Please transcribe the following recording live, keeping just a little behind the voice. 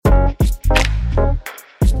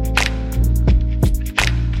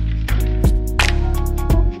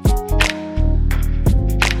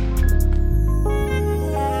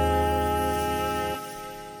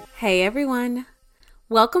Hey everyone,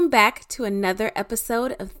 welcome back to another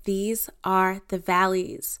episode of These Are the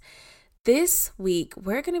Valleys. This week,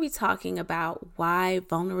 we're going to be talking about why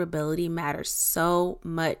vulnerability matters so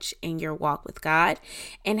much in your walk with God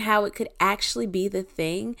and how it could actually be the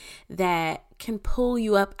thing that can pull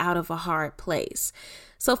you up out of a hard place.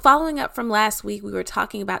 So following up from last week, we were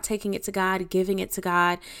talking about taking it to God, giving it to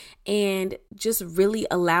God, and just really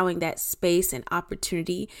allowing that space and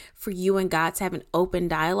opportunity for you and God to have an open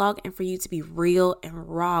dialogue and for you to be real and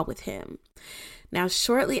raw with Him. Now,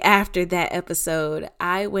 shortly after that episode,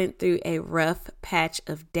 I went through a rough patch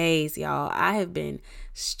of days, y'all. I have been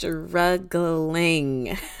struggling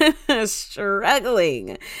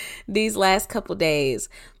these last couple days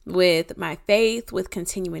with my faith, with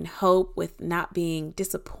continuing hope, with not being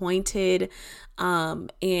disappointed,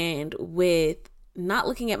 and with not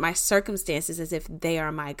looking at my circumstances as if they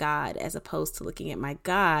are my God, as opposed to looking at my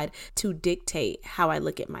God to dictate how I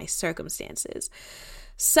look at my circumstances.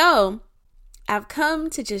 So I've come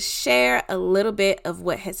to just share a little bit of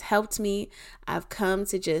what has helped me. I've come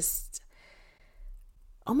to just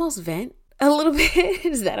almost vent a little bit.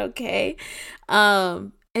 Is that okay?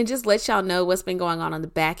 And just let y'all know what's been going on the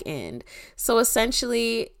back end. So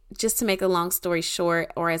essentially, just to make a long story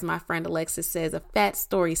short, or as my friend Alexis says, a fat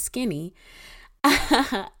story skinny,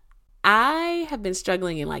 I have been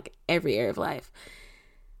struggling in like every area of life.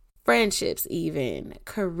 Friendships even,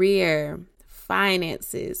 career,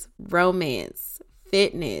 finances, romance,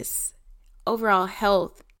 fitness, overall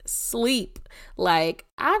health, sleep. Like,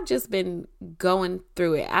 I've just been going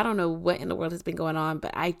through it. I don't know what in the world has been going on,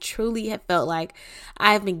 but I truly have felt like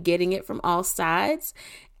I've been getting it from all sides.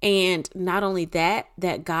 And not only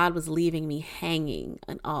that God was leaving me hanging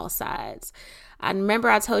on all sides. I remember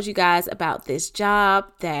I told you guys about this job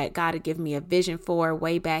that God had given me a vision for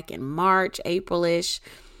way back in March, April-ish.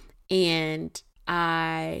 And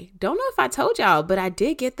I don't know if I told y'all, but I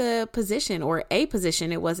did get the position, or a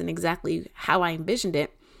position. It wasn't exactly how I envisioned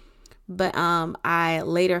it. But I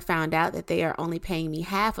later found out that they are only paying me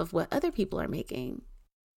half of what other people are making.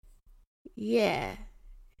 Yeah.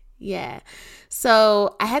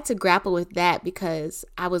 So I had to grapple with that because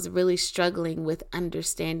I was really struggling with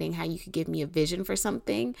understanding how you could give me a vision for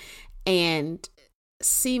something and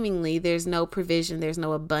seemingly there's no provision, there's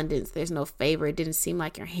no abundance, there's no favor. It didn't seem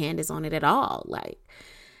like your hand is on it at all. Like,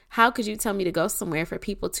 how could you tell me to go somewhere for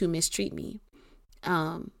people to mistreat me?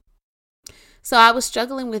 So I was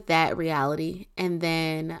struggling with that reality. And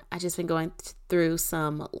then I just been going through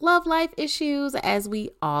some love life issues, as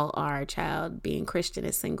we all are, child. Being Christian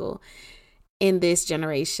and single in this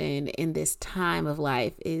generation, in this time of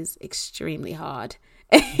life, is extremely hard.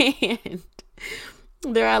 And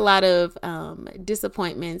there are a lot of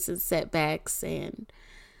disappointments and setbacks and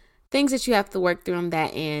things that you have to work through on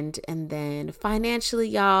that end. And then financially,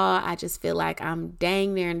 y'all, I just feel like I'm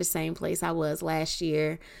dang near in the same place I was last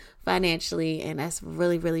year financially. And that's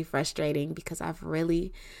really, really frustrating because I've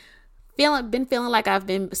really been feeling like I've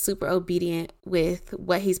been super obedient with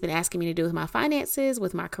what He's been asking me to do with my finances,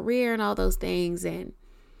 with my career and all those things. And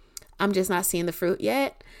I'm just not seeing the fruit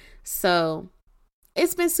yet. So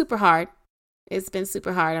it's been super hard.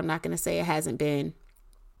 I'm not going to say it hasn't been.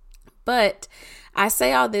 But I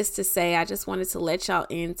say all this to say I just wanted to let y'all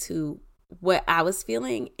into what I was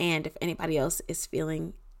feeling, and if anybody else is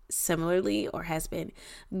feeling similarly or has been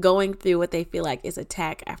going through what they feel like is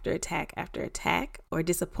attack after attack after attack, or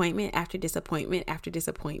disappointment after disappointment after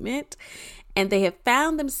disappointment, and they have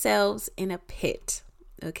found themselves in a pit.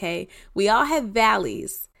 Okay, we all have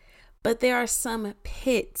valleys, but there are some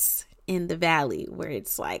pits in the valley where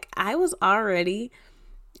it's like, I was already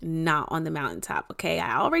not on the mountaintop. Okay,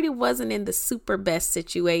 I already wasn't in the super best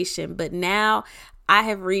situation, but now I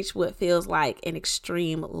have reached what feels like an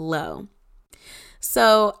extreme low.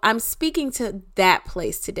 So I'm speaking to that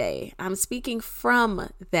place today. I'm speaking from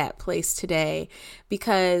that place today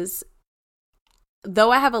because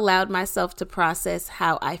though I have allowed myself to process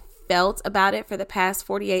how I felt about it for the past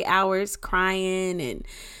 48 hours, crying and,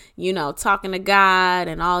 talking to God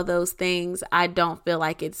and all those things, I don't feel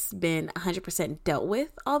like it's been 100% dealt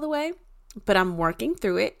with all the way, but I'm working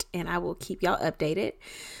through it and I will keep y'all updated.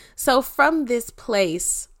 So from this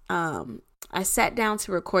place, I sat down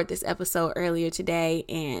to record this episode earlier today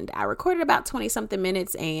and I recorded about 20 something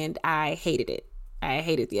minutes and I hated it. I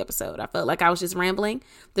hated the episode. I felt like I was just rambling.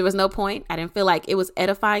 There was no point. I didn't feel like it was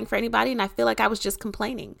edifying for anybody and I feel like I was just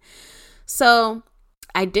complaining. So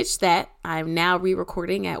I ditched that. I'm now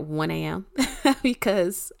re-recording at 1 a.m.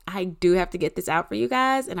 because I do have to get this out for you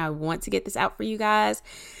guys and I want to get this out for you guys.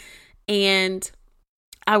 And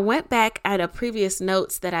I went back at a previous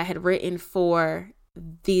notes that I had written for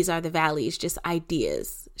these are the valleys, just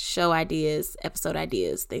ideas, show ideas, episode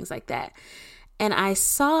ideas, things like that. And I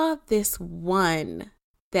saw this one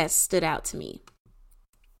that stood out to me.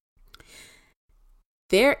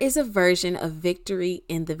 There is a version of victory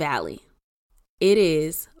in the valley. It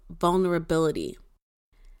is vulnerability.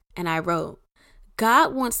 And I wrote,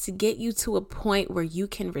 God wants to get you to a point where you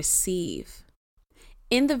can receive.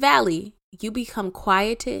 In the valley, you become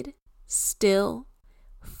quieted, still,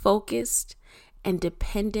 focused, and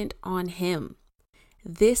dependent on Him.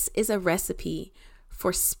 This is a recipe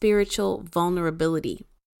for spiritual vulnerability.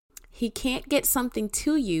 He can't get something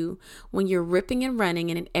to you when you're ripping and running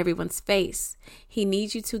and in everyone's face. He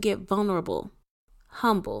needs you to get vulnerable,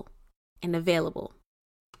 humble, and available.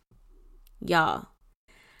 Y'all,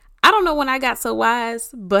 I don't know when I got so wise,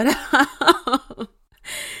 but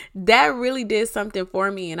that really did something for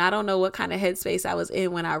me. And I don't know what kind of headspace I was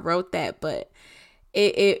in when I wrote that, but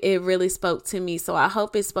it really spoke to me. So I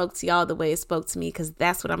hope it spoke to y'all the way it spoke to me, because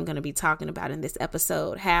that's what I'm going to be talking about in this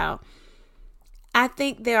episode. How I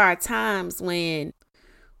think there are times when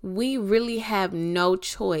we really have no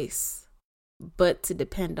choice but to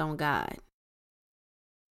depend on God.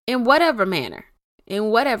 In whatever manner,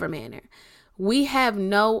 we have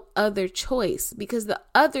no other choice, because the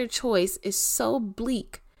other choice is so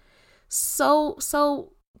bleak,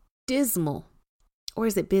 so dismal. Or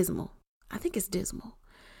is it bismal? I think it's dismal.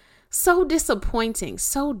 So disappointing,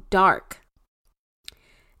 so dark,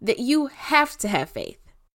 that you have to have faith.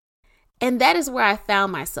 And that is where I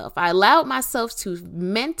found myself. I allowed myself to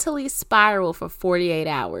mentally spiral for 48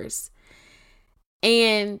 hours.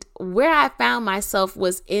 And where I found myself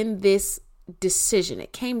was in this decision.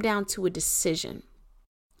 It came down to a decision.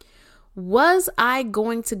 Was I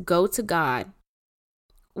going to go to God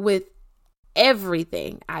with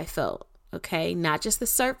everything I felt? Okay, not just the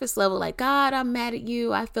surface level, like, God, I'm mad at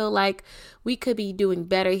you. I feel like we could be doing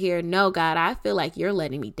better here. No, God, I feel like you're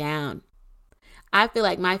letting me down. I feel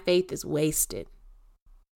like my faith is wasted.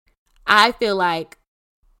 I feel like,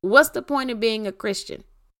 what's the point of being a Christian?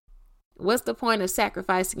 What's the point of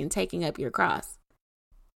sacrificing and taking up your cross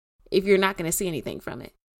if you're not going to see anything from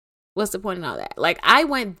it? What's the point in all that? Like, I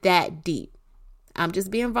went that deep. I'm just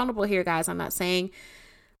being vulnerable here, guys. I'm not saying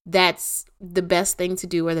that's the best thing to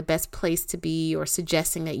do or the best place to be or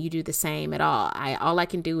suggesting that you do the same at all. All I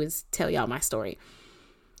can do is tell y'all my story.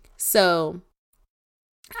 So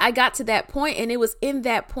I got to that point, and it was in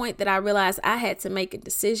that point that I realized I had to make a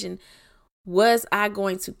decision. Was I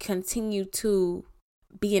going to continue to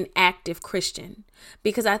be an active Christian?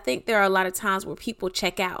 Because I think there are a lot of times where people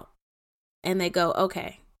check out and they go,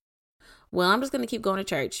 okay, well, I'm just going to keep going to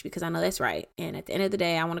church because I know that's right. And at the end of the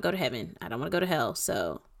day, I want to go to heaven. I don't want to go to hell.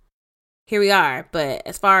 So here we are. But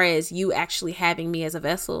as far as you actually having me as a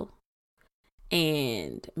vessel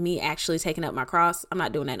and me actually taking up my cross, I'm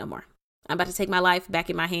not doing that no more. I'm about to take my life back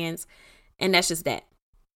in my hands. And that's just that.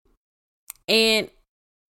 And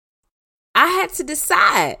I had to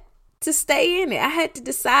decide to stay in it. I had to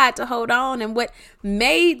decide to hold on. And what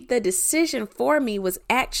made the decision for me was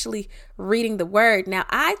actually reading the word. Now,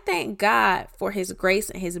 I thank God for His grace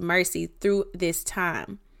and His mercy through this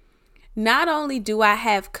time. Not only do I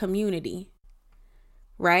have community,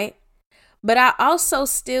 right? But I also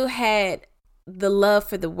still had the love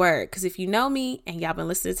for the word. Because if you know me and y'all been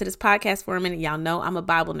listening to this podcast for a minute, y'all know I'm a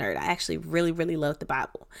Bible nerd. I actually really, really love the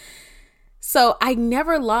Bible. So I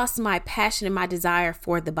never lost my passion and my desire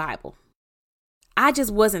for the Bible. I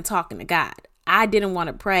just wasn't talking to God. I didn't want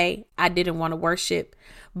to pray. I didn't want to worship,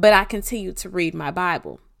 but I continued to read my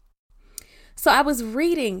Bible. So I was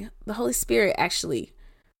reading, the Holy Spirit actually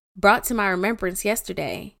brought to my remembrance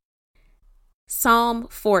yesterday, Psalm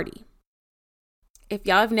 40. If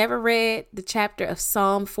y'all have never read the chapter of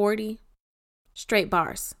Psalm 40, straight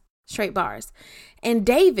bars. And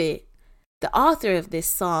David, the author of this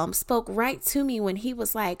psalm, spoke right to me when he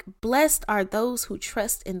was like, blessed are those who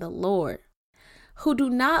trust in the Lord, who do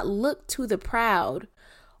not look to the proud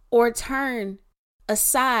or turn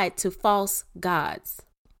aside to false gods.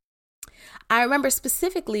 I remember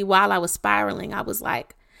specifically while I was spiraling, I was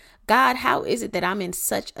like, God, how is it that I'm in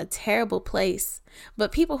such a terrible place,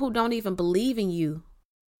 but people who don't even believe in you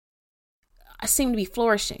seem to be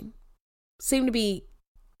flourishing, seem to be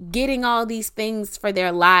getting all these things for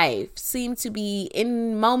their life, seem to be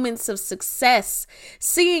in moments of success,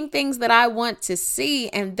 seeing things that I want to see,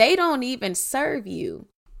 and they don't even serve you.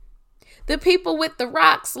 The people with the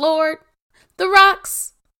rocks, Lord, the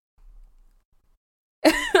rocks.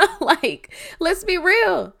 Like, let's be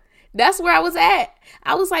real. That's where I was at.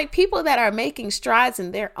 I was like, people that are making strides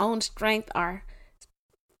in their own strength are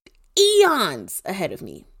eons ahead of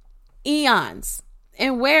me. Eons.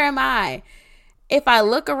 And where am I? if I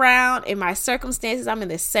look around in my circumstances, I'm in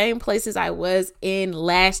the same places I was in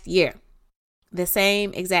last year. The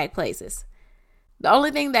same exact places. The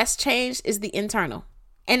only thing that's changed is the internal.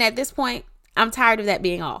 And at this point, I'm tired of that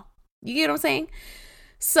being all. You get what I'm saying?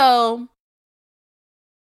 So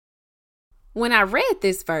when I read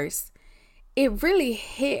this verse, it really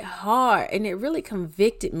hit hard and it really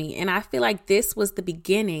convicted me. And I feel like this was the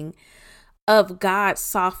beginning of God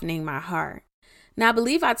softening my heart. Now, I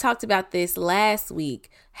believe I talked about this last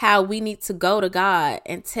week, how we need to go to God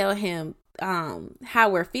and tell him how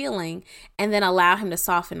we're feeling and then allow him to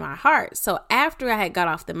soften my heart. So after I had got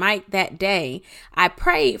off the mic that day, I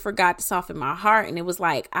prayed for God to soften my heart. And it was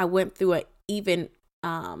like I went through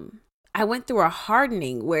a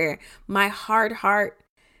hardening where my hard heart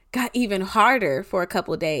got even harder for a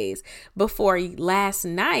couple of days before last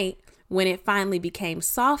night when it finally became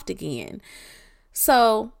soft again.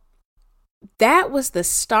 So that was the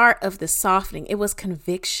start of the softening. It was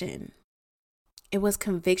conviction. It was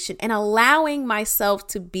conviction and allowing myself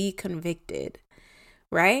to be convicted,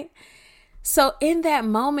 right? So in that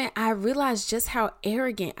moment, I realized just how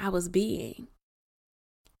arrogant I was being.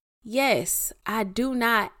 Yes, I do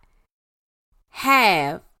not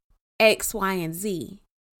have X, Y, and Z,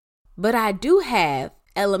 but I do have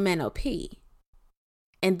elemental P.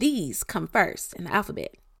 And these come first in the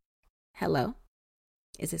alphabet. Hello?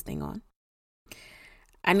 Is this thing on?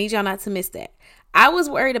 I need y'all not to miss that. I was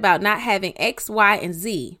worried about not having X, Y, and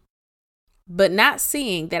Z, but not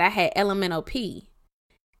seeing that I had elemental P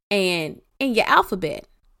and in your alphabet,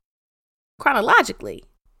 chronologically,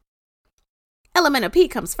 elemental P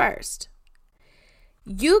comes first.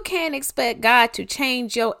 You can't expect God to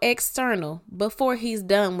change your external before he's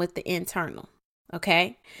done with the internal.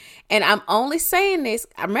 Okay. And I'm only saying this.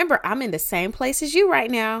 I remember I'm in the same place as you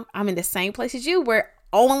right now. I'm in the same place as you where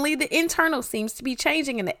only the internal seems to be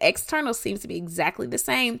changing and the external seems to be exactly the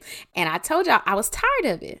same. And I told y'all I was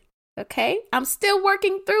tired of it. Okay. I'm still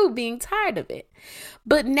working through being tired of it.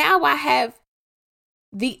 But now I have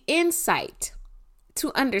the insight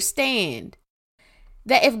to understand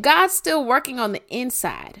that if God's still working on the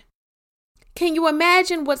inside, can you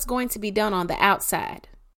imagine what's going to be done on the outside?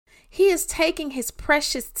 He is taking his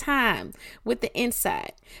precious time with the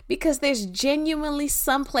inside because there's genuinely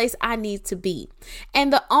someplace I need to be.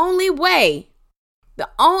 And the only way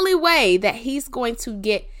that he's going to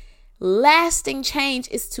get lasting change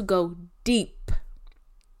is to go deep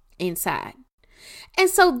inside. And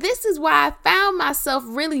so this is why I found myself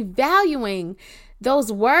really valuing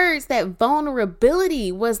those words that vulnerability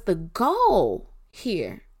was the goal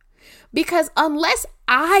here. Because unless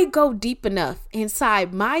I go deep enough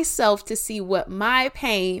inside myself to see what my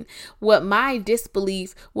pain, what my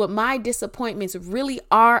disbelief, what my disappointments really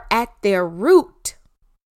are at their root,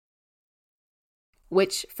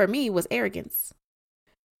 which for me was arrogance.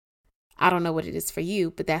 I don't know what it is for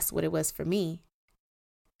you, but that's what it was for me.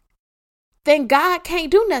 Then God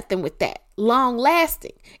can't do nothing with that long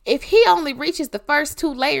lasting. If he only reaches the first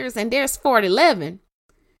two layers and there's 411,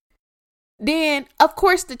 then of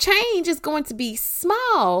course the change is going to be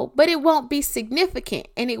small, but it won't be significant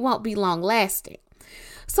and it won't be long lasting.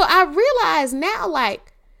 So I realize now,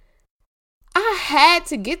 like, I had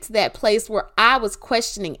to get to that place where I was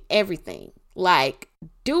questioning everything. Like,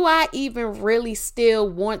 do I even really still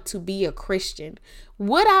want to be a Christian?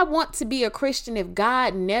 Would I want to be a Christian if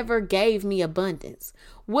God never gave me abundance?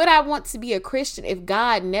 Would I want to be a Christian if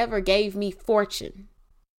God never gave me fortune,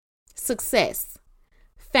 success,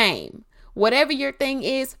 fame, whatever your thing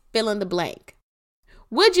is, fill in the blank?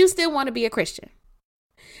 Would you still want to be a Christian?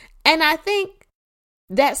 And I think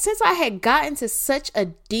that since I had gotten to such a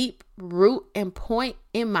deep root and point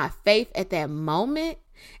in my faith at that moment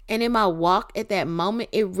and in my walk at that moment,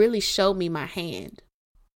 it really showed me my hand.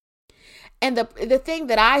 And the thing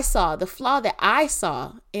that I saw, the flaw that I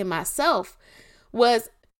saw in myself was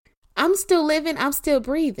I'm still living, I'm still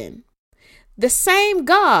breathing. The same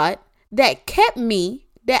God that kept me,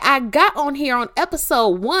 that I got on here on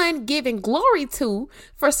episode 1 giving glory to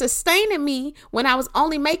for sustaining me when I was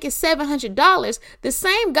only making $700, the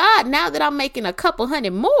same God now that I'm making a couple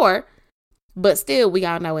hundred more, but still we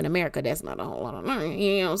all know in America that's not a whole lot of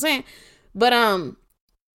money, you know what I'm saying? But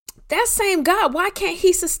that same God, why can't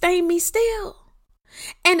he sustain me still?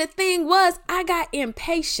 And the thing was, I got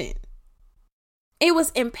impatient. It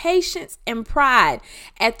was impatience and pride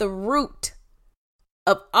at the root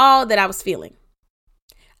of all that I was feeling.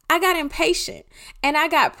 I got impatient and I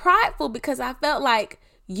got prideful because I felt like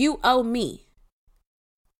you owe me.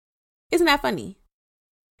 Isn't that funny?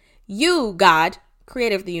 You, God,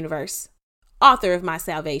 creator of the universe, author of my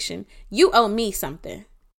salvation, you owe me something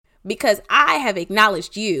because I have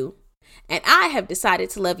acknowledged you and I have decided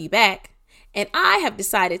to love you back, and I have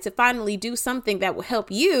decided to finally do something that will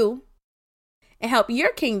help you and help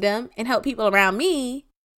your kingdom and help people around me,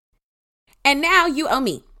 and now you owe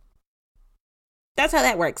me. That's how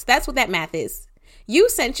that works. That's what that math is. You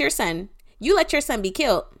sent your son. You let your son be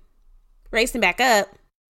killed, raised him back up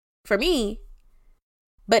for me.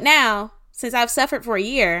 But now, since I've suffered for a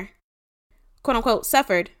year, quote unquote,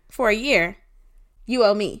 suffered for a year, you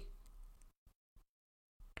owe me.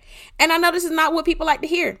 And I know this is not what people like to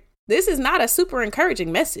hear. This is not a super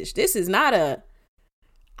encouraging message. This is not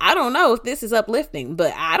I don't know if this is uplifting,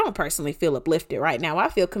 but I don't personally feel uplifted right now. I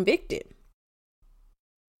feel convicted.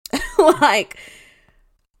 Like,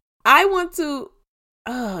 I want to,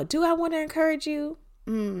 do I want to encourage you?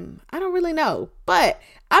 I don't really know, but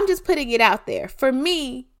I'm just putting it out there. For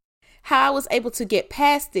me, how I was able to get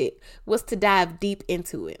past it was to dive deep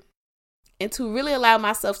into it and to really allow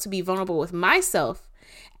myself to be vulnerable with myself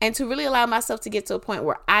and to really allow myself to get to a point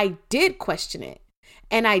where I did question it.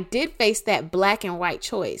 And I did face that black and white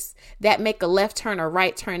choice, that make a left turn or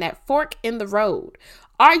right turn, that fork in the road.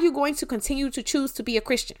 Are you going to continue to choose to be a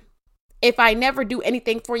Christian if I never do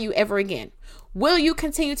anything for you ever again? Will you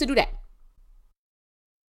continue to do that?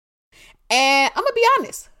 And I'm going to be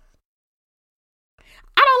honest.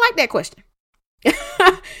 I don't like that question.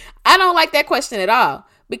 I don't like that question at all.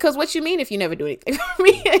 Because what you mean if you never do anything for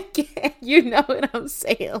me again? You know what I'm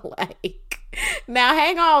saying? Like, now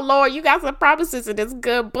hang on, Lord. You got some promises in this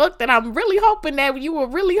good book that I'm really hoping that you will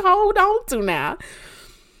really hold on to now.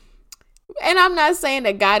 And I'm not saying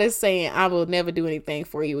that God is saying I will never do anything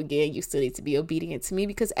for you again. You still need to be obedient to me,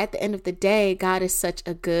 because at the end of the day, God is such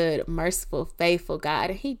a good, merciful, faithful God.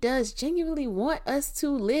 And he does genuinely want us to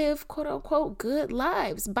live, quote unquote, good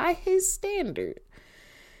lives by his standard.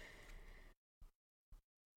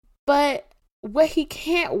 But what he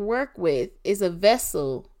can't work with is a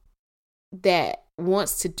vessel that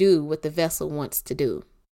wants to do what the vessel wants to do,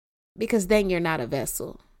 because then you're not a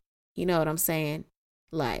vessel. You know what I'm saying?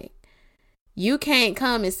 Like, you can't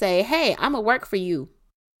come and say, hey, I'm going to work for you.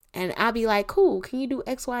 And I'll be like, cool, can you do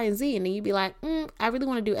X, Y, and Z? And then you'd be like, I really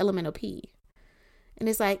want to do elemental P. And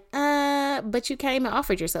it's like, but you came and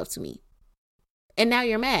offered yourself to me. And now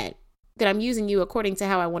you're mad that I'm using you according to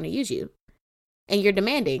how I want to use you. And you're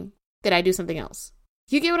demanding that I do something else.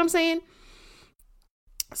 You get what I'm saying?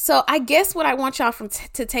 So I guess what I want y'all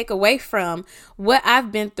to take away from what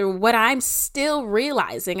I've been through, what I'm still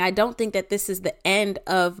realizing, I don't think that this is the end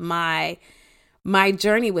of my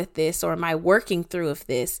journey with this or my working through of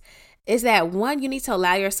this, is that one, you need to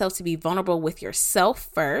allow yourself to be vulnerable with yourself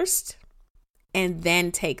first, and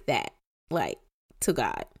then take that like to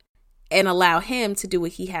God and allow him to do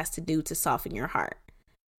what he has to do to soften your heart.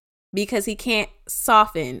 Because he can't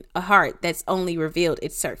soften a heart that's only revealed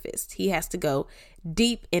its surface. He has to go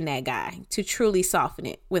deep in that guy to truly soften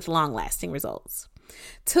it with long-lasting results.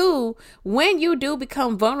 2, when you do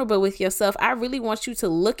become vulnerable with yourself, I really want you to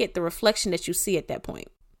look at the reflection that you see at that point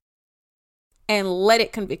and let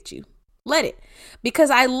it convict you. Let it. Because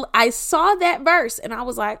I saw that verse and I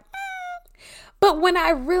was like, But when I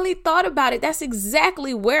really thought about it, that's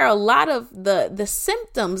exactly where a lot of the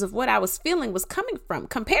symptoms of what I was feeling was coming from: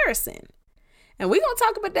 comparison. And we're going to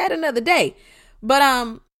talk about that another day.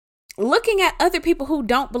 But looking at other people who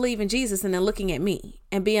don't believe in Jesus and then looking at me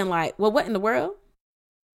and being like, well, what in the world?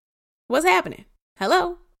 What's happening?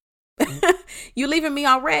 Hello? You leaving me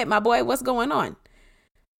on red, my boy. What's going on?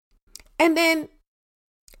 And then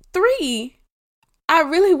 3, I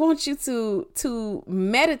really want you to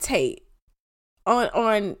meditate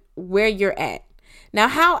on where you're at. Now,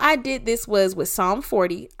 how I did this was with Psalm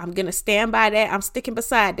 40. I'm going to stand by that. I'm sticking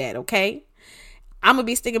beside that. Okay. I'm going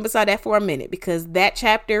to be sticking beside that for a minute because that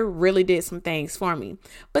chapter really did some things for me.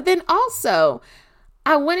 But then also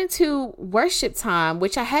I went into worship time,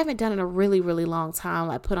 which I haven't done in a really, really long time.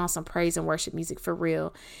 I put on some praise and worship music for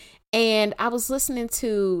real. And I was listening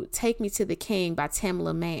to Take Me to the King by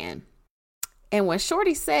Tamela Mann. And when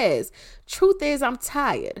Shorty says, truth is I'm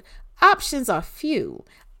tired, options are few,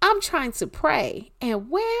 I'm trying to pray, and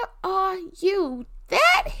where are you?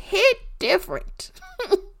 That hit different.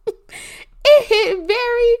 It hit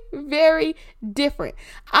very, very different.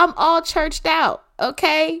 I'm all churched out,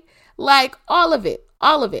 okay? Like all of it.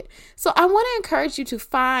 So I want to encourage you to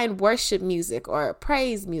find worship music or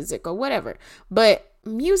praise music or whatever, but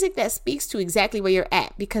music that speaks to exactly where you're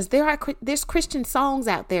at, because there's Christian songs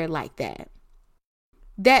out there like that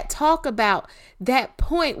talk about that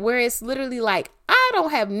point where it's literally like, I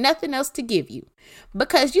don't have nothing else to give you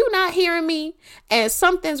because you're not hearing me and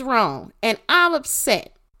something's wrong and I'm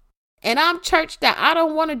upset And I'm churched out. I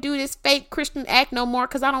don't want to do this fake Christian act no more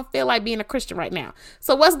because I don't feel like being a Christian right now.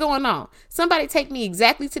 So what's going on? Somebody take me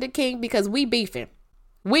exactly to the king because we beefing.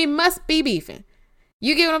 We must be beefing.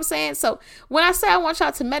 You get what I'm saying? So when I say I want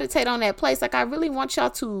y'all to meditate on that place, like I really want y'all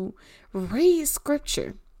to read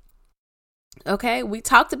scripture. Okay, we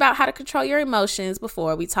talked about how to control your emotions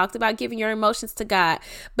before. We talked about giving your emotions to God.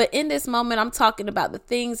 But in this moment, I'm talking about the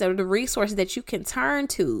things or the resources that you can turn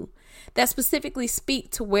to that specifically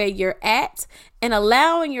speak to where you're at and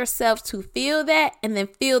allowing yourself to feel that and then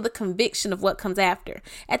feel the conviction of what comes after.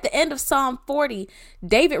 At the end of Psalm 40,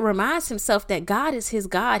 David reminds himself that God is his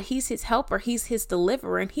God. He's his helper. He's his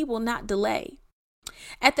deliverer, and he will not delay.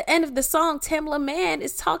 At the end of the song, Tamla Mann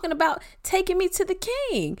is talking about taking me to the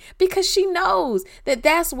king because she knows that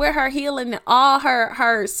that's where her healing and all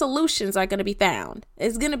her solutions are going to be found.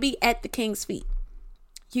 It's going to be at the king's feet.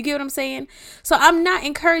 You get what I'm saying? So I'm not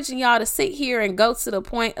encouraging y'all to sit here and go to the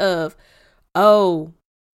point of, oh,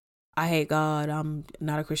 I hate God. I'm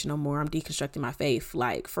not a Christian no more. I'm deconstructing my faith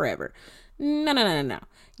like forever. No.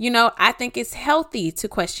 You know, I think it's healthy to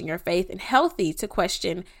question your faith and healthy to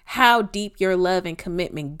question how deep your love and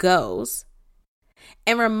commitment goes,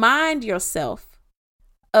 and remind yourself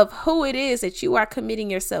of who it is that you are committing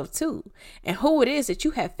yourself to and who it is that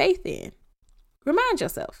you have faith in. Remind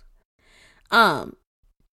yourself.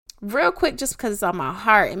 Real quick, just because it's on my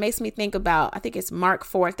heart, it makes me think about, I think it's Mark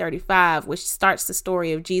 4:35, which starts the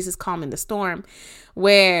story of Jesus calming the storm,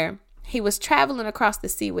 where he was traveling across the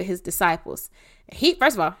sea with his disciples.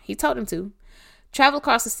 First of all, he told them to travel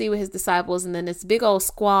across the sea with his disciples. And then this big old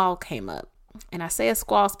squall came up. And I say a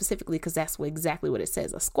squall specifically because that's exactly what it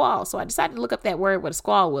says, a squall. So I decided to look up that word, what a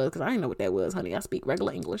squall was, because I didn't know what that was, honey. I speak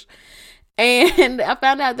regular English. And I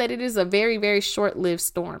found out that it is a very, very short-lived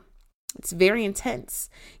storm. It's very intense.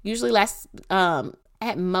 Usually lasts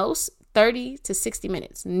at most 30 to 60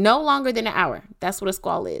 minutes, no longer than an hour. That's what a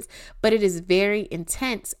squall is. But it is very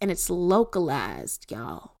intense and it's localized,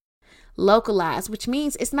 y'all. Localized, which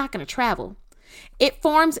means it's not going to travel. It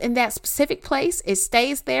forms in that specific place. It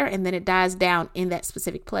stays there and then it dies down in that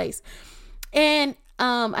specific place. And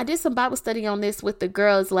I did some Bible study on this with the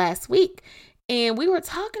girls last week. And we were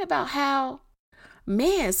talking about how,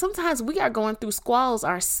 man, sometimes we are going through squalls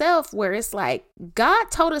ourselves where it's like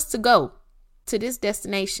God told us to go to this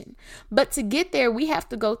destination. But to get there, we have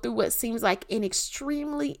to go through what seems like an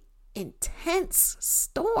extremely intense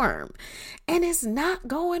storm. And it's not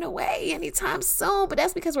going away anytime soon. But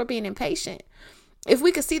that's because we're being impatient. If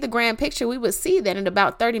we could see the grand picture, we would see that in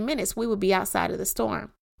about 30 minutes, we would be outside of the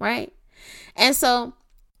storm, right? And so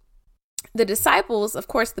the disciples, of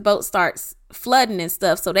course, the boat starts flooding and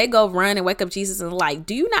stuff. So they go run and wake up Jesus and like,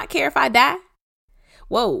 do you not care if I die?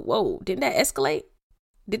 Whoa. Didn't that escalate?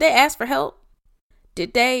 Did they ask for help?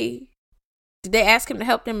 Did they ask him to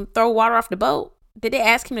help them throw water off the boat? Did they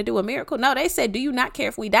ask him to do a miracle? No, they said, do you not care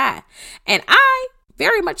if we die? And I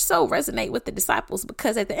very much so resonate with the disciples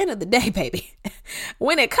because at the end of the day, baby,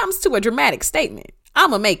 when it comes to a dramatic statement,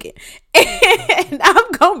 I'm going to make it. And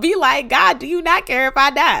I'm going to be like, God, do you not care if I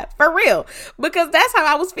die? For real. Because that's how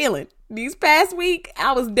I was feeling. These past week,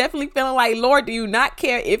 I was definitely feeling like, Lord, do you not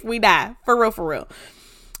care if we die? For real.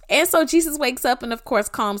 And so Jesus wakes up and, of course,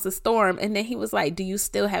 calms the storm. And then he was like, do you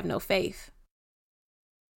still have no faith?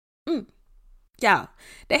 Y'all,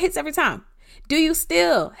 that hits every time. Do you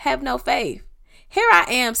still have no faith? Here I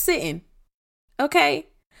am sitting, okay,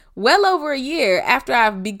 well over a year after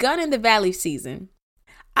I've begun in the valley season.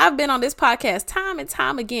 I've been on this podcast time and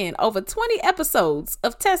time again, over 20 episodes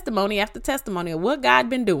of testimony after testimony of what God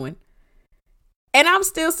been doing. And I'm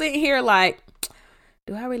still sitting here like,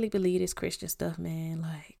 do I really believe this Christian stuff, man?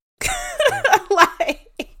 Like,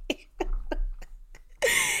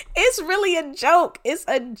 it's really a joke. It's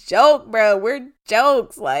a joke, bro. We're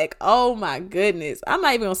jokes. Like, oh my goodness. I'm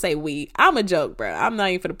not even gonna say we. I'm a joke, bro. I'm not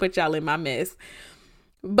even gonna put y'all in my mess.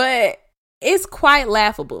 But it's quite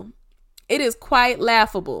laughable. It is quite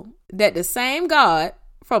laughable that the same God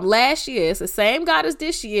from last year is the same God as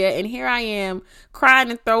this year. And here I am crying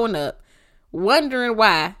and throwing up, wondering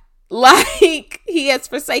why, like he has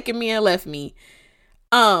forsaken me and left me.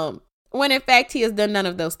 When in fact he has done none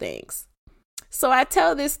of those things. So I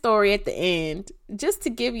tell this story at the end just to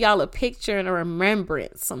give y'all a picture and a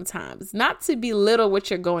remembrance sometimes, not to belittle what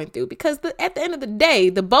you're going through, because at the end of the day,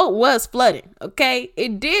 the boat was flooding, okay?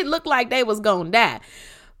 It did look like they was going to die.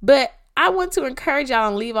 But I want to encourage y'all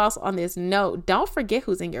and leave us on this note. Don't forget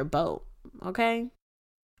who's in your boat, okay?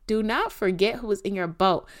 Do not forget who is in your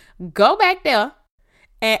boat. Go back there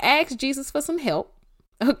and ask Jesus for some help.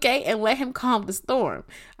 Okay, and let him calm the storm.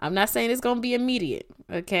 I'm not saying it's going to be immediate,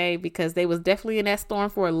 okay, because they was definitely in that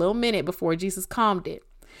storm for a little minute before Jesus calmed it.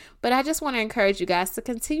 But I just want to encourage you guys to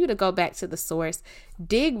continue to go back to the source,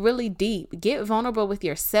 dig really deep, get vulnerable with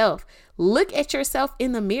yourself, look at yourself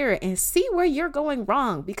in the mirror and see where you're going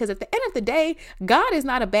wrong. Because at the end of the day, God is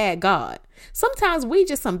not a bad God. Sometimes we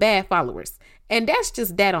just some bad followers. And that's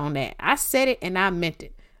just that on that. I said it and I meant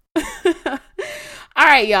it. All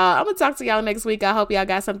right, y'all. I'm going to talk to y'all next week. I hope y'all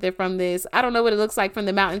got something from this. I don't know what it looks like from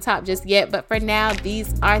the mountaintop just yet, but for now,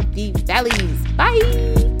 these are the valleys.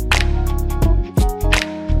 Bye.